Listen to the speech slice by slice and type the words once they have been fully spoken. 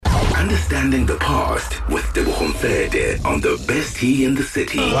Understanding the past with Tebogo Mfete on the best tea in the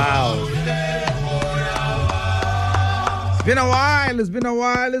city. Wow. It's been a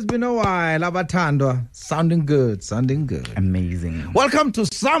while. Abatandwa. Sounding good. Amazing. Welcome to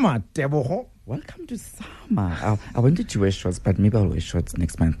summer, Tebogo. Welcome to summer. I wanted to wear shorts, but maybe I'll wear shorts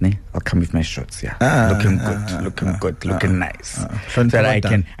next month. I'll come with my shorts, yeah. Looking nice. So that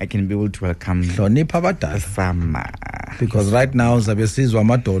I can be able to welcome the summer. Because right now, Zabesizwa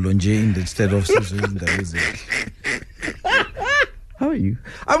Matolo nje instead of Sizu in the music. How are you?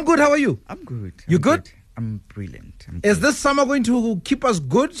 I'm good. How are you? I'm good. You good? I'm brilliant. Is this summer going to keep us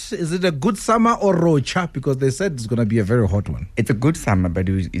good? Is it a good summer or rocha? Because they said it's going to be a very hot one. It's a good summer, but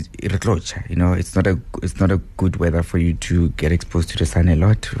it's rocha. You know, it's not a good weather for you to get exposed to the sun a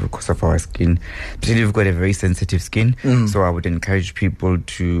lot because of our skin. Especially if you've got a very sensitive skin. So I would encourage people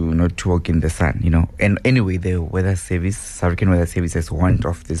to not to walk in the sun. You know, and anyway, the weather service, South African Weather Service, has warned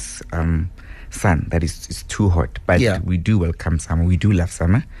of this sun that is too hot. But we do welcome summer. We do love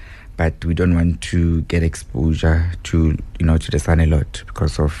summer. But we don't want to get exposure to the sun a lot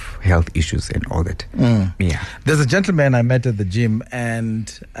because of health issues and all that. Yeah. There's a gentleman I met at the gym, and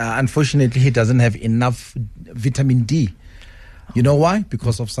unfortunately, he doesn't have enough vitamin D. You know why?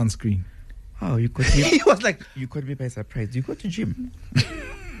 Because of sunscreen. Oh, you caught me. He was like, you caught me by surprise. You go to gym.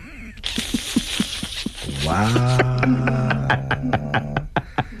 Wow.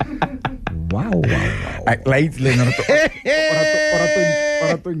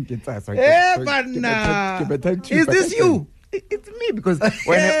 Is this you? It's me, because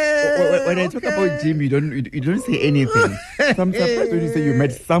when I talk about gym, you don't say anything. So I'm surprised when you say you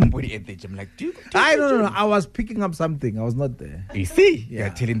met somebody at the gym. Like, I don't know. I was picking up something. I was not there. You see, you're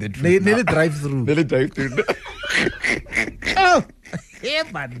telling the truth. Nearly drive through. Oh,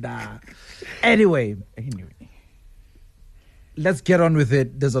 Anyway, let's get on with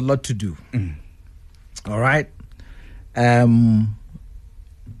it. There's a lot to do. All right.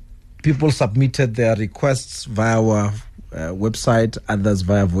 People submitted their requests via our website, others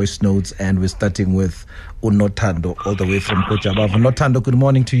via voice notes, and we're starting with Unotando all the way from Kochabava. Unotando, good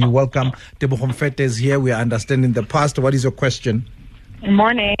morning to you. Welcome. Tebogo Mfete is here. We are understanding the past. What is your question? Good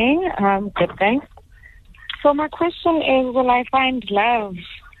morning. Good, thanks. So my question is, will I find love?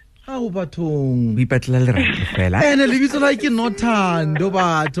 How batung? We battle fela. And lebitso like Unotando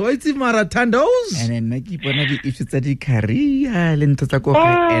batho. It's maratandos. And then make keep on the issues that the career and to go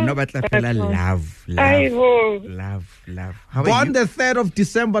and no battle fela love. How Born the 3rd of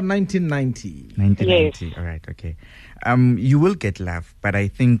December 1990. 1990. Yes. All right, okay. You will get love, but I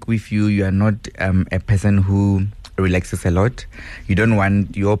think with you are not a person who relaxes a lot. You don't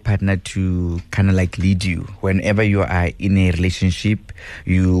want your partner to kind of like lead you. Whenever you are in a relationship,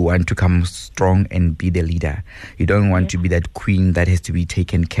 you want to come strong and be the leader. You don't want to be that queen that has to be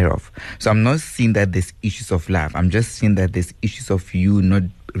taken care of. So I'm not saying that there's issues of love. I'm just saying that there's issues of you not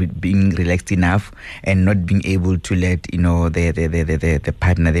being relaxed enough and not being able to let the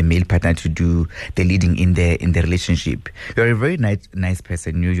partner, the male partner, to do the leading in the relationship. You're a very nice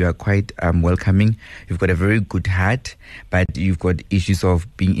person. You are quite welcoming. You've got a very good heart, but you've got issues of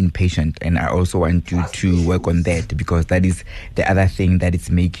being impatient, and I also want you to work on that, because that is the other thing that is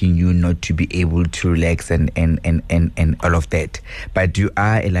making you not to be able to relax and all of that. But you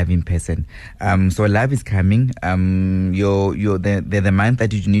are a loving person. So love is coming. The month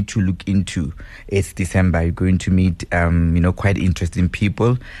that you need to look into, it's December. You're going to meet quite interesting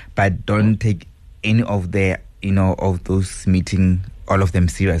people, but don't take any of of those meeting all of them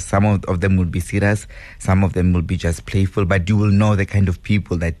serious. Some of them will be serious, some of them will be just playful, but you will know the kind of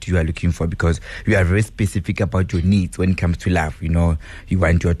people that you are looking for, because you are very specific about your needs when it comes to love. You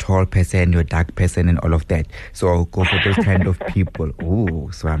want your tall person, your dark person, and all of that. So go for those kind of people. Oh,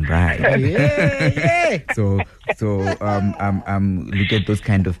 so I'm right. Yeah. So look at those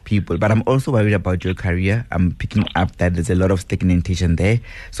kind of people. But I'm also worried about your career. I'm picking up that there's a lot of stagnation there.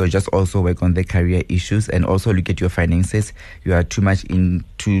 So just also work on the career issues, and also look at your finances. You are too much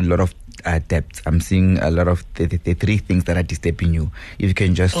into a lot of debts. I'm seeing a lot of the three things that are disturbing you. If you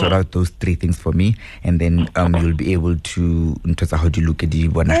can just sort out those three things for me, and then you'll be able to how do you look at the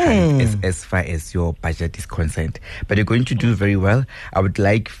as far as your budget is concerned. But you're going to do very well. I would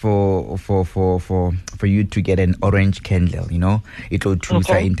like for you to get an orange candle. It will choose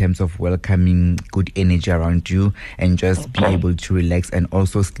in terms of welcoming good energy around you, and just be able to relax, and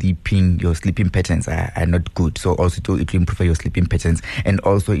also your sleeping patterns are not good. So also it will improve your sleeping patterns, and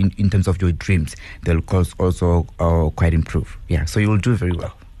also in terms of your dreams, they'll also quite improve. Yeah, so you will do very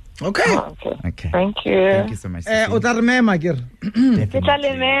well. Okay. Oh, okay. Okay. Thank you. Thank you so much. O tla re mema ke re. Ke tla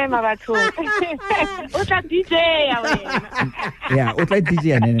le mema batho. O tla DJ ya wena. Yeah, o tla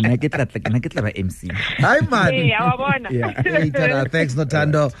DJ and then I get that ba MC. Hi man. Eh, wa bona. Yeah. Hey, tada, thanks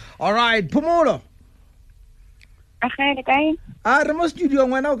Notando. All right, Phumulo. Okay, guys. Re mo studio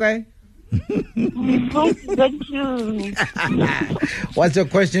ngwana okay? Thank you. What's your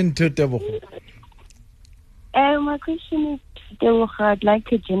question to Tebogo? My question is, I'd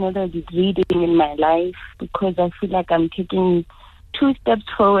like a general reading in my life because I feel like I'm taking 2 steps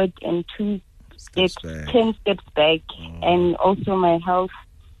forward and 10 steps back. And also my health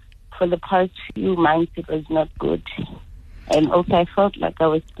for the past few months, it was not good. And also I felt like I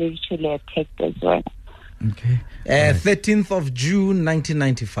was spiritually attacked as well. Okay. 13th of June,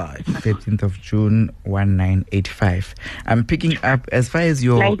 1995. 13th of June, 1985. I'm picking up as far as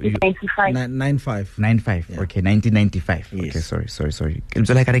your 1995. 95. 95. Yeah. Okay, 1995. Yes. Okay, sorry.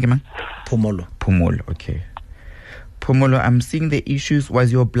 Phumulo. Phumulo, okay. Phumulo, I'm seeing the issues.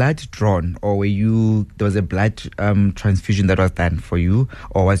 Was your blood drawn, or there was a blood transfusion that was done for you,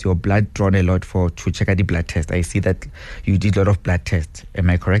 or was your blood drawn a lot to check out the blood test? I see that you did a lot of blood tests. Am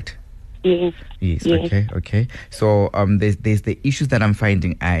I correct? Yes. Okay. So there's the issues that I'm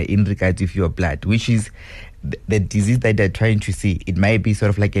finding in regards with your blood, which is the disease that they're trying to see. It might be sort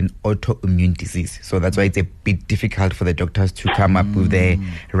of like an autoimmune disease. So that's why it's a bit difficult for the doctors to come up with the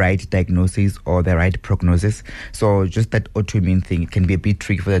right diagnosis or the right prognosis. So just that autoimmune thing, it can be a bit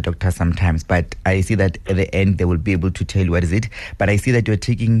tricky for the doctor sometimes. But I see that at the end, they will be able to tell you what is it. But I see that you're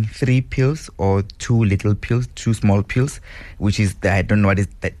taking 3 pills or 2 little pills, 2 small pills, which is, I don't know what is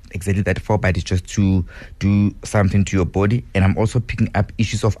that exactly that for, but it's just to do something to your body. And I'm also picking up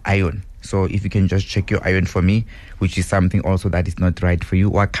issues of iron. So if you can just check your iron for me, which is something also that is not right for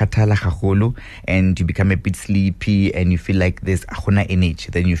you. And you become a bit sleepy and you feel like there's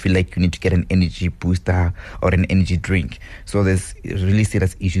energy. Then you feel like you need to get an energy booster or an energy drink. So there's really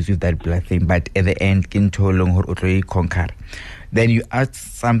serious issues with that blood thing. But at the end, conquer. Then you asked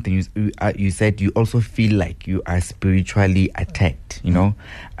something. You said you also feel like you are spiritually attacked. You know,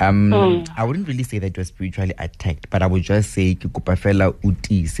 I wouldn't really say that you're spiritually attacked, but I would just say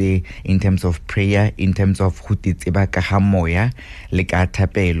say in terms of prayer, in terms of because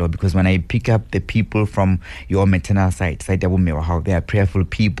when I pick up the people from your maternal side, how they are prayerful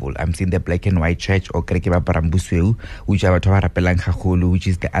people. I'm seeing the black and white church or which are which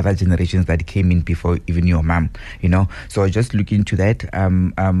is the other generations that came in before even your mom. You know, so just looking into that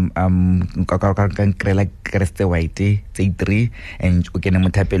and okay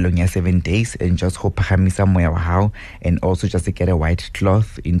 7 days and just hope somewhere how and also just to get a white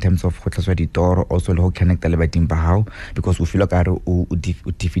cloth in terms of also connect the because we feel like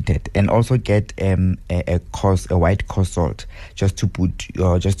defeated and also get a white cost salt just to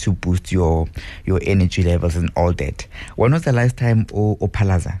boost your energy levels and all that. When was the last time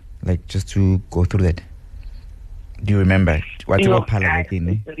Palaza? Like just to go through that. Do you remember what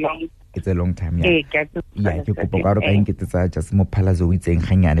Palaza? It's a long time, yeah. Just more palazzo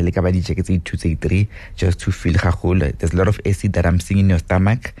just to feel there's a lot of acid that I'm seeing in your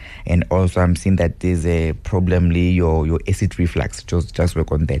stomach, and also I'm seeing that there's a problem your acid reflux. Just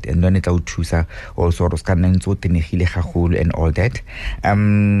work on that, and then it'll choose also and all that.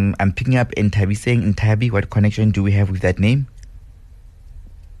 I'm picking up Ntabi saying Ntabi. What connection do we have with that name?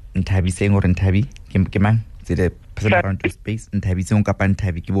 Ntabi saying or Ntabi? Kimang? Is it a person around your space? Ntabi saying kapan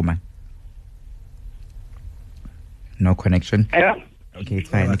Ntabi kibuma. No connection. Yeah. Okay, it's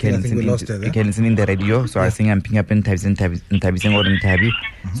fine. I think we lost it, you can listen in the radio. So I think I'm picking up in Tabi or in Tabi.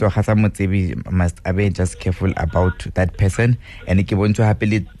 So Hasamutsebi must be just careful about that person. And if you want to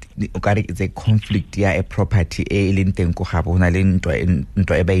happily, it's a conflict, a property,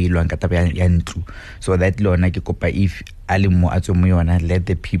 so that if let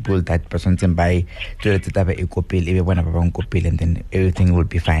the people that person buy and then everything will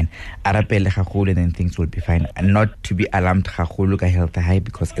be fine. And then things will be fine. And not to be alarmed health high,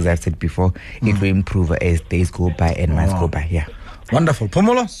 because as I've said before, it will improve as days go by and months go by. Yeah. Wonderful.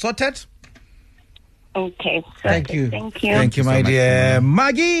 Phumulo, sorted? Okay. Thank you. Thank you. Thank you, my so dear.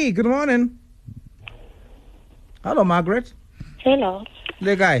 Maggie, good morning. Hello, Margaret. Hello.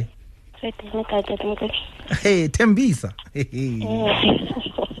 The guy. Hey, Tembisa.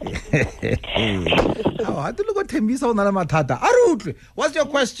 Oh, I don't look at Tembisa on the matata. Arutli, what's your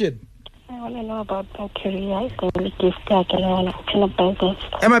question? I want to know about my career. I'm going to give that.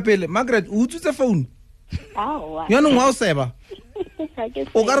 Emma Pele, Margaret, who's the phone? Oh, You know how Seba? I guess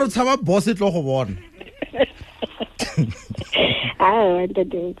O ka re tshaba boss e tlo go bona. I want to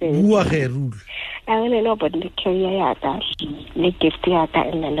do this. Bua ge rule. I want to know about the career yaka, the gift yaka,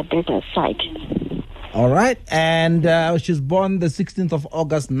 and then the business side. All right. And she was born the 16th of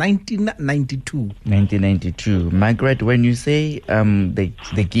August, 1992. 1992. Margaret, when you say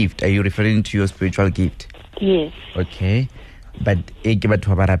the gift, are you referring to your spiritual gift? Yes. Okay. But are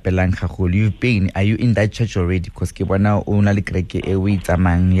you in that church already? Because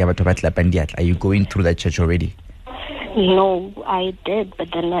are you going through that church already? No, I did,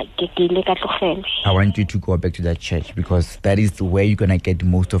 but then I want you to go back to that church, because that is where you're gonna get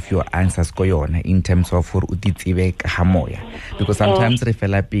most of your answers in terms of because sometimes we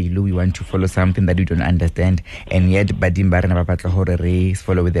want to follow something that we don't understand, and yet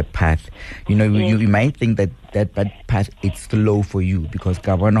follow with the path. You know, you might think that path is slow for you, because you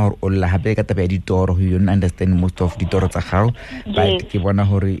don't understand most of the doors but it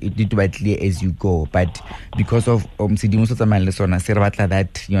need to be clear as you go. But because of that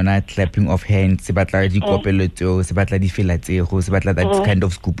clapping of hands, that kind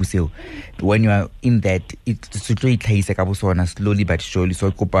of scoop. When you are in that, it's slowly but surely. So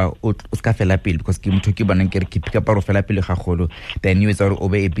because then you is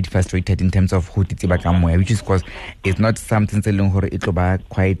a bit frustrated in terms of who which is because it's not something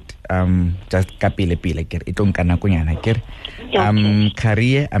quite just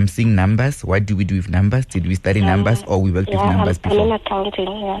career. I'm seeing numbers. What do we do with numbers? Did we study numbers, or we worked with numbers before? I'm in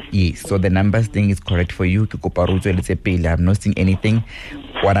accounting, Yes, so the numbers thing is correct for you. I'm not seeing anything.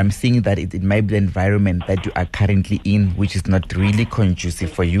 What I'm seeing that it might be the environment that you are currently in, which is not really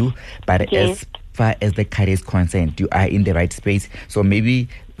conducive for you. But as far as the career is concerned, you are in the right space. So maybe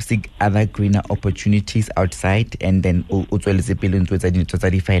seek other greener opportunities outside, and then finance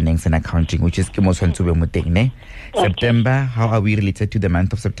and accounting, which is September. How are we related to the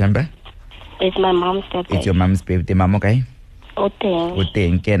month of September? It's my mom's birthday. It's your mom's birthday. Mom, okay? Sometimes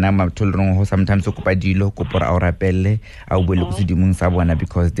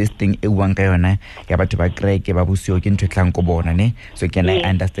because this thing so can I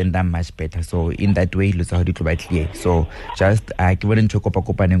understand that much better. So in that way clear. So just a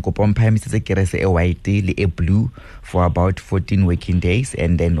white a blue for about 14 working days,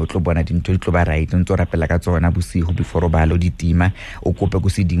 and then before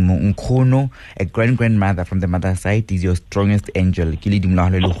a grandmother from the mother side is your strongest angel. So you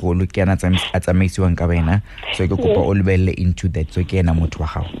all into that. So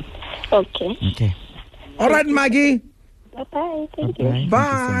okay. All right, Maggie. Bye-bye. Thank you.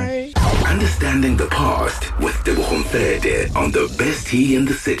 Bye. Understanding the past with Tebogo Mfete on the best tea in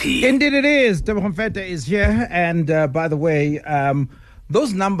the city. Indeed it is. Tebogo Mfete is here. And by the way,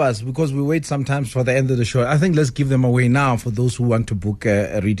 those numbers, because we wait sometimes for the end of the show, I think let's give them away now for those who want to book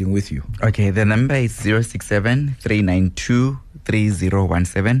a reading with you. Okay, the number is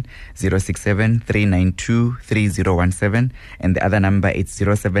 067-392-3017, 067-392-3017, and the other number is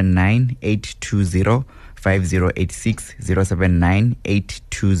 079-820-5086,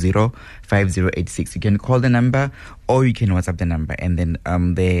 079-820-5086. You can call the number or you can WhatsApp the number, and then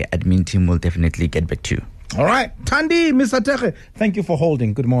the admin team will definitely get back to you. All right. Thandi, Mr. Tere, thank you for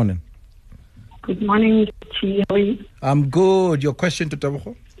holding. Good morning. Good morning, Chi. How are you? I'm good. Your question to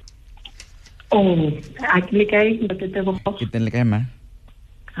Tebogo? Oh, I can look at Tebogo. Ke ma.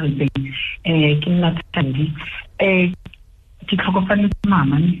 Okay. Can not Thandi. Ke tlhokofala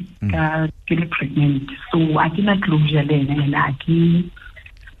mama ka ke le pregnant, so I cannot closure lena, and I can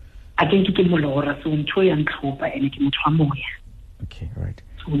ke molora, so ntho ya ntlhopa ene ke motho wa moya. Okay, all right.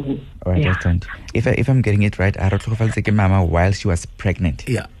 So, all right, understand. If I'm getting it right, I tlhokofaletse ke mama while she was pregnant.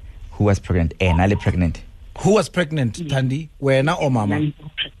 Yeah. Who was pregnant? Pregnant. Who was pregnant, Thandi? Wena or mama?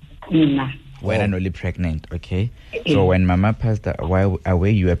 When only pregnant, okay. So when mama passed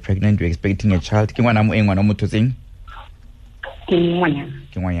away, you were pregnant, you were expecting a child.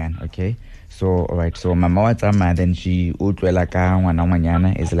 Okay. So all right. So mama watama, then she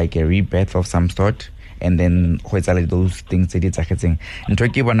is like a rebirth of some sort. And then those things mama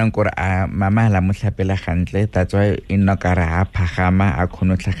that's why in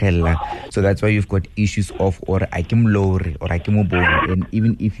so that's why you've got issues of or akim lori or akim bobo, and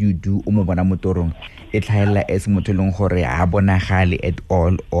even if you do motorong it as at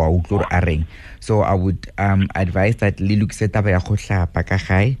all or areng. So I would advise that look set up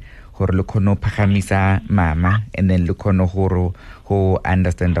mama, and then look who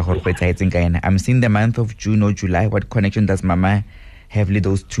understand the I'm seeing the month of June or July. What connection does mama have with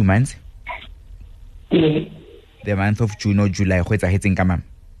those 2 months? The month of June or July.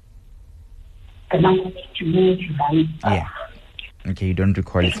 month of June or July. Yeah. Okay, you don't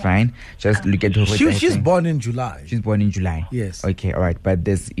recall, it's fine. Just look at her. She's born in July. She's born in July. Yes. Okay, all right. But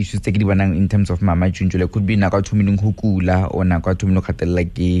there's issues taking in terms of Mama June July. Could be Nakatuming Hukula or Nakatumino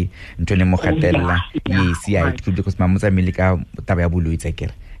Katelaki, Ntone Mokatella. Yes, yeah, it could be because Mamuza Milika Tabayabulu Itaker.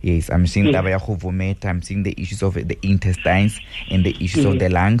 Yes, I'm seeing Tabaya vomit. I'm seeing the issues of the intestines and the issues of the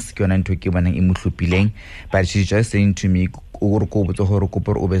lungs. But she's just saying to me,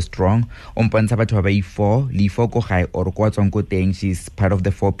 strong. She's part of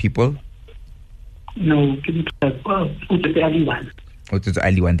the 4 people. No, the only one. The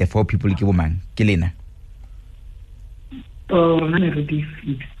only one. The 4 people. Kilina.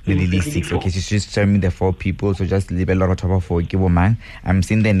 Really 6. Okay, she's just showing me the 4 people, so just leave a lot of trouble for Kiboman. I'm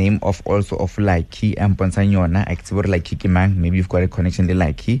seeing the name of also of Likey and Ponsanyona, active like Kikimang. Maybe you've got a connection to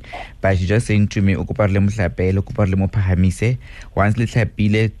Likey, but she's just saying to me, Okuparlemo Slape, Okuparlemo Pahamise, once little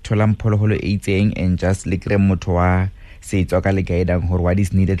pile, Tolam Polo 18, and just Likre Motoa. Say it's what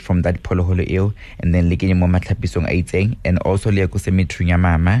is needed from that polo holo eo, and then licking mama tapisong 18, and also liakusemitria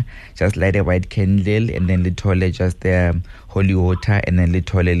mama, just light a white candle, and then little just the holy water, and then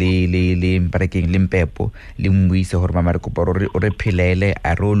little breaking limpepo, limwise or mama repilele,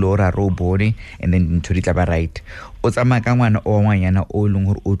 a roll or a row body, and then to the right. Otsamakan o ngwana o leng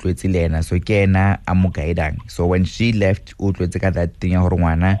hore o tlwetse lena so ke ena a mo guidang. So when she left o tlwetse ka that thing ya hore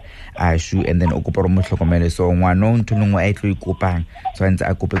ngwana a shu, and then o kopa mo hlokomele, so ngwana o ntolongwe a tlo ikopang so ntse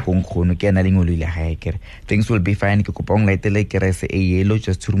a kope go nkgono ke ena lengolo ile hae kere things will be fine. Ke kopa nglaitele kerese a yellow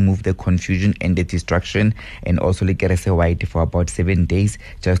just to remove the confusion and the distraction, and also le kerese white for about 7 days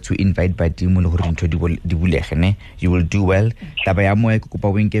just to invite badimo le hore ntho di bulege ne. You will do well. Taba ya moya ke kopa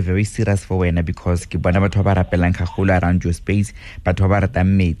o nke very serious for wena, because ke bona batho ba rapelang around your space, but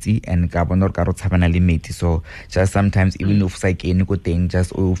metsi and carbon or metsi. So just sometimes even if like any good thing,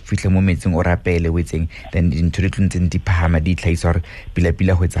 just fihle mo metsing or rapele waiting, then into the deep hamadi place or pila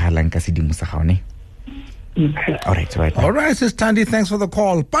with Halanka Sidimu Sahone. All right. All right, Sis Tandy, thanks for the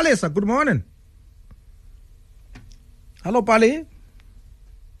call. Palesa, good morning. Hello, Pali.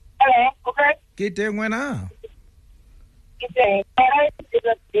 Hello, okay. Good day, Wena. Good day.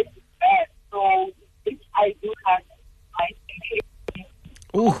 So I do have my thinking.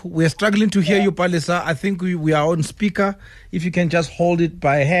 Oh, we're struggling to hear you, Palisa. I think we are on speaker. If you can just hold it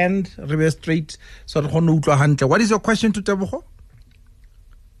by hand, reverse straight. What is your question to Tebogo?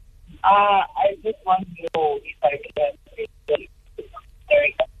 I just want to know if I can.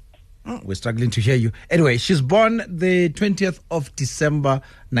 We're struggling to hear you. Anyway, she's born the 20th of December,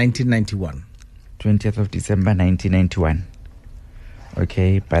 1991. 20th of December, 1991.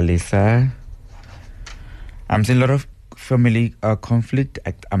 Okay, Palisa. I'm seeing a lot of family conflict.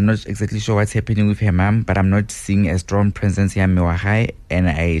 I'm not exactly sure what's happening with her mom, but I'm not seeing a strong presence here in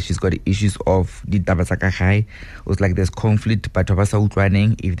and she's got issues of the tabasaka high. It was like there's conflict, but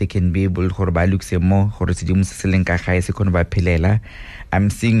if they can be able to I'm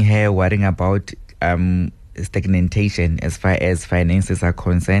seeing her worrying about stagnation as far as finances are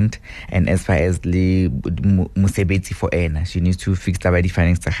concerned, and as far as the musebeti for Ena, she needs to fix the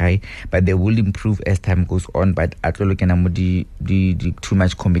finance high, but they will improve as time goes on. But at looking at the too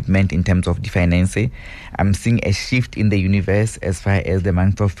much commitment in terms of the finance, I'm seeing a shift in the universe as far as the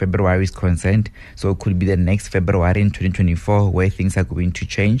month of February is concerned. So it could be the next February in 2024 where things are going to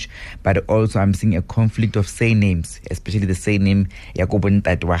change. But also I'm seeing a conflict of say names, especially the say name Yakobon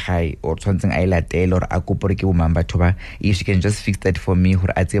Tatwahai or something Ailatel or Akop. If she can just fix that for me,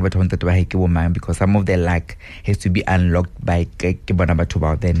 because some of the luck has to be unlocked by then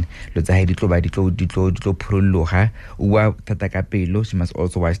she must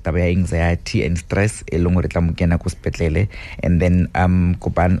also watch anxiety and stress and then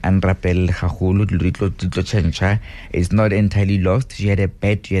it's not entirely lost. She had a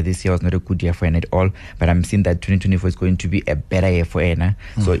bad year this year, was not a good year for her at all, but I'm seeing that 2024 is going to be a better year for her.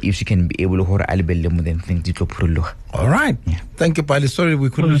 So if she can be able to then all right. Yeah. Thank you, Pali. Sorry we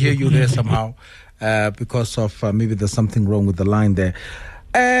couldn't hear you there somehow because of maybe there's something wrong with the line there.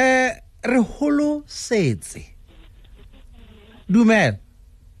 Reholo Setsi. Dumel.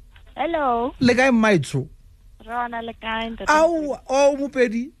 Hello. Le guy maitso. Rona le kind. Au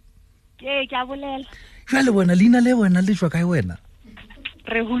mupedi. Ke a bolela. Jale wena lina le wena le jwa kae wena?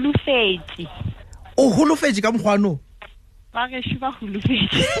 Re holofetse. O holofetse ka mogwano. Ba ge shiba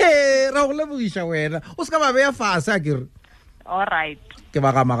holofetse. Ra go lebogisha wena. O ska ba beya fase a kere. All right. Ke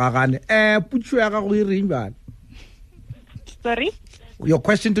ba ga magagane. Putso ya ga go ireng bana. Sorry? Your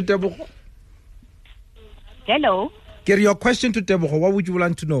question to Tebogo? Hello. Get your question to Tebogo. What would you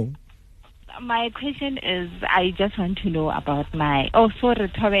like to know? My question is, I just want to know about my. Oh, sorry,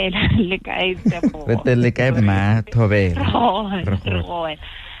 Thobela.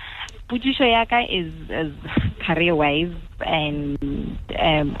 Putisho yaka is career-wise and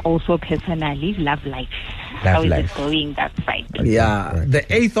also personally, love life. How is it going that side? Yeah, the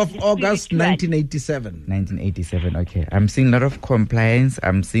 8th of August, 1987. 1987, okay. I'm seeing a lot of compliance.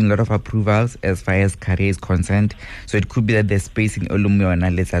 I'm seeing a lot of approvals as far as career is concerned. So it could be that there's space in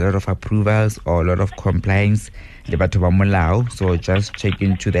Olumiona. There's a lot of approvals or a lot of compliance. So just check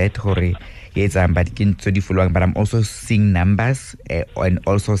into that. Yes, but I'm also seeing numbers and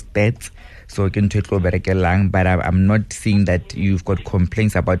also stats. So you can take but I'm not seeing that you've got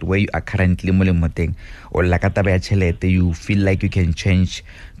complaints about where you are currently or you feel like you can change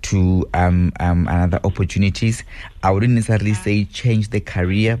to another opportunities. I wouldn't necessarily say change the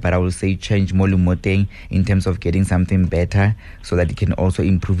career, but I would say change molumoteng in terms of getting something better so that it can also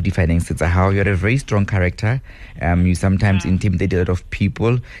improve the finances. How you're a very strong character. You sometimes intimidate a lot of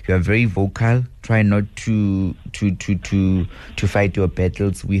people. You are very vocal. Try not to fight your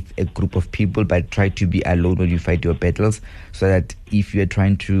battles with a group of people, but try to be alone when you fight your battles, so that if you're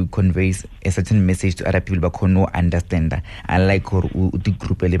trying to convey a certain message to other people, but no understand that. Unlike the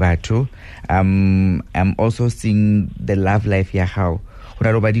group batho. I'm also seeing the love life here, how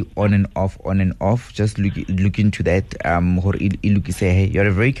everybody on and off. Just look into that. You're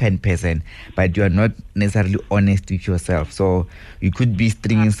a very kind person, but you are not necessarily honest with yourself. So you could be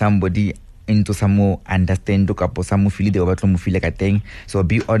stringing somebody into some more understand so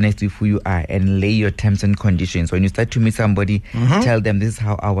be honest with who you are and lay your terms and conditions. When you start to meet somebody, tell them this is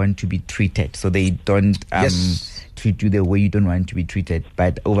how I want to be treated, so they don't treat you the way you don't want to be treated.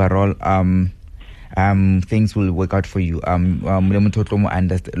 But overall, things will work out for you.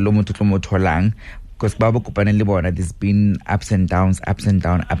 Because there's been ups and downs.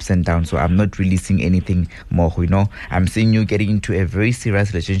 So I'm not really seeing anything more, I'm seeing you getting into a very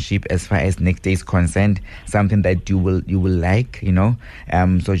serious relationship as far as next day is concerned, something that you will like, so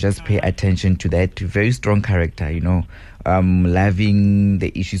just pay attention to that. Very strong character, loving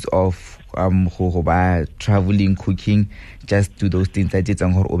the issues of traveling, cooking, just do those things that it's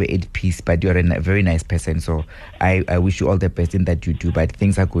over 8 piece, but you're a very nice person. So I wish you all the best in that you do, but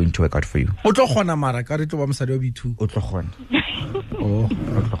things are going to work out for you.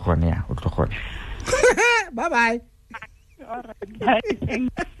 Bye bye. All right.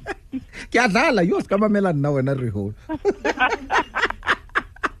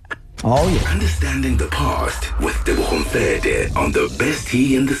 Oh, yeah. Understanding the past with Tebogo Mfete on the best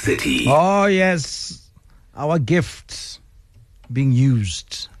tea in the city. Oh, yes. Our gift being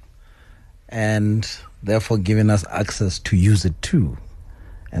used and therefore giving us access to use it too.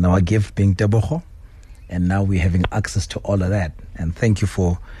 And our gift being Tebogo. And now we're having access to all of that. And thank you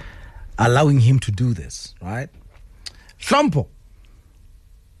for allowing him to do this, right? Hlampo.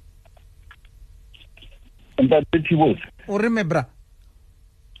 And that's it he was. Remember.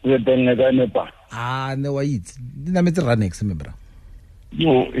 No, it's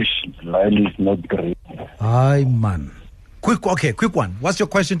line is not great. Ay, man. Quick one. What's your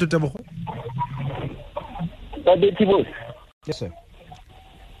question to Tebogo? Yes, sir.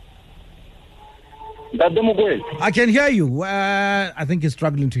 I can hear you. I think he's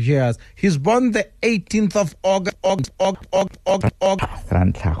struggling to hear us. He's born the 18th of August. All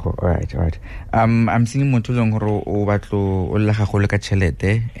right. I'm seeing Motulong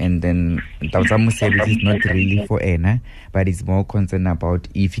and then service is not really for Ena, but it's more concerned about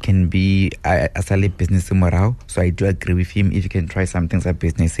if he can be a solid business morale. So I do agree with him. If you can try something as a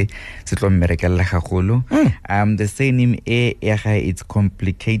business, the surname it's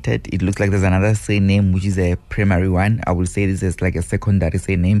complicated. It looks like there's another surname which is a primary one. I will say this is like a secondary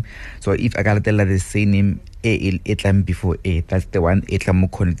surname. So if I can tell the surname before A, that's the one. From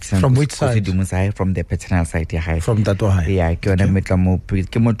which side? From the paternal side. From that one. Yeah,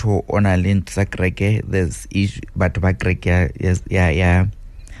 there's issue, but yes, yeah.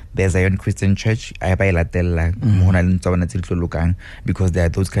 There's Zion Christian Church, because there are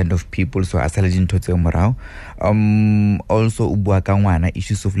those kind of people. So asalajin tote morao. Also ubuakangwana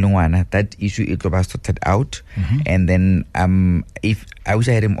issues of lungwana. That issue it was sorted out, and then if I wish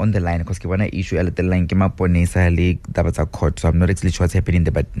I had him on the line because one issue at the line came up on league that was a court. So I'm not actually sure what's happening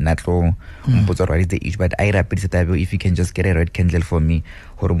there, but not what is the issue. But I rapid if you can just get a red candle for me,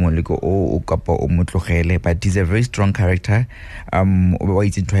 but he's a very strong character. But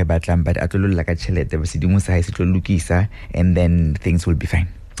and then things will be fine.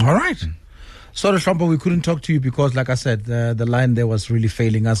 All right. Sorry, Shompa, we couldn't talk to you because, like I said, the line there was really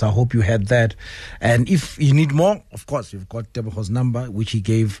failing us. I hope you had that. And if you need more, of course, you've got Tebogo's number, which he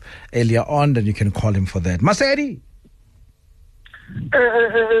gave earlier on, then you can call him for that. Masedi?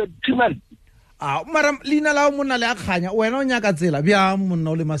 Timan. Maram, lina lao muna le akhanya. Wena o nyaka tsela bia monna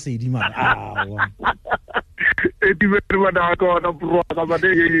o le Masedi mara.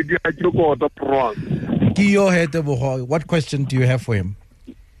 What question do you have for him?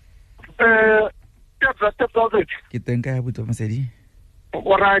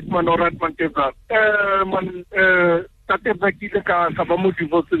 Alright, man, Tebra. In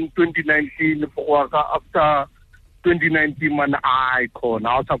 2019 after 2019 man icon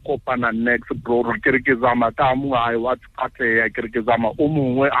asa kopana next bro kirikizama kamu I watch pate kirikizama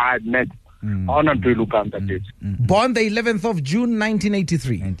umwe I next on to look at that date. Born the 11th of June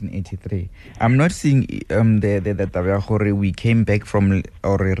 1983. I'm not seeing the we came back from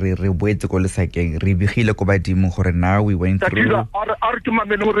or re boetse go le sakeng re bigile go badimo gore now we went through.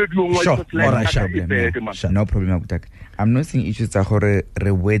 Sure, no problem. I'm not seeing issues tsa gore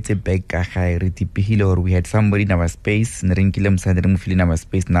re boetse back ka gae re tipihile or we had somebody in our space ne re nkile mosadi re mo file in our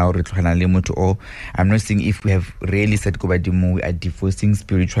space now re tlhogana le motho o. I'm not seeing if we have really said go badimo we are divorcing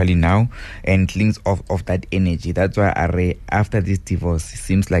spiritually now and cleans of that energy. That's why after this divorce it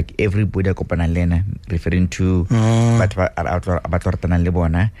seems like everybody kopana lena referring to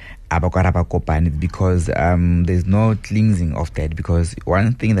because there's no cleansing of that, because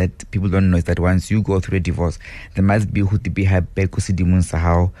one thing that people don't know is that once you go through a divorce there must be how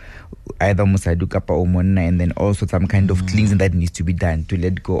either musadu kapa o monna, and then also some kind of cleansing that needs to be done to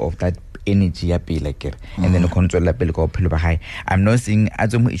let go of that energy and then I'm not saying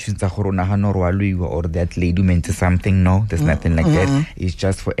issues or that lady meant something. No, there's nothing like that. It's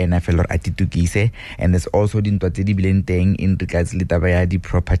just for NFL or attitude, and there's also in regards to the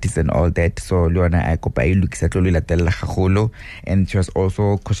properties and all that. So and she was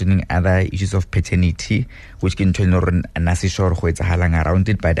also questioning other issues of paternity, which can tell around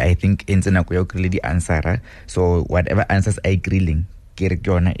it, but I think in the answer. So whatever answers I grilling I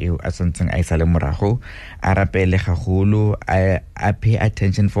pay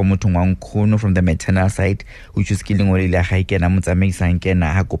attention for motho from the maternal side, which is killing which is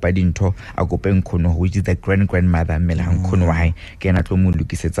the grandmother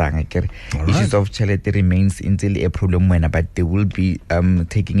issues of child remains until a problem but they will be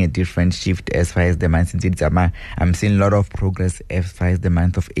taking a different shift as far as the month. I'm seeing a lot of progress as far as the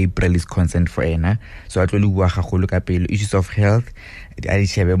month of April is concerned for Ena. So I told you issues of health,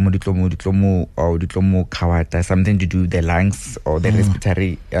 something to do with the lungs or the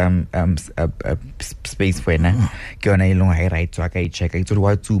respiratory space for Ena. Right, so I check it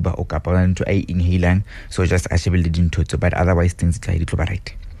to tuba or kappa to inhaling, so just I should build into it, but otherwise things are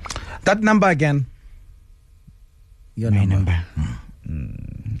right. That number again. Your number.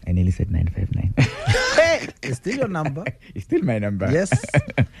 I nearly said 959. Hey, it's still your number. It's still my number. Yes.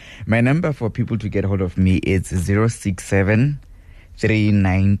 My number for people to get hold of me is 067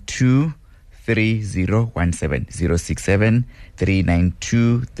 392 3017. 067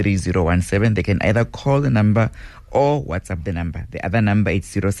 392 3017. They can either call the number or WhatsApp the number. The other number is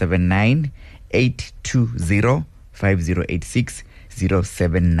 079 820 5086.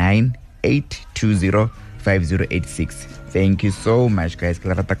 079 820 5086. Thank you so much, guys.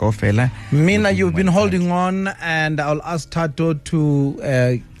 Mina, you've been holding on, and I'll ask Tato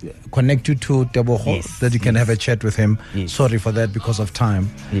to connect you to Tebogo, that you can have a chat with him. Sorry for that because of time.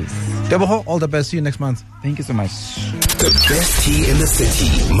 Tebogo, all the best. See you next month. Thank you so much. The best tea in the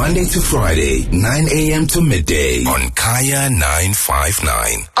city, Monday to Friday, 9 a.m. to midday on Kaya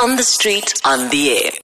 959. On the street, on the air.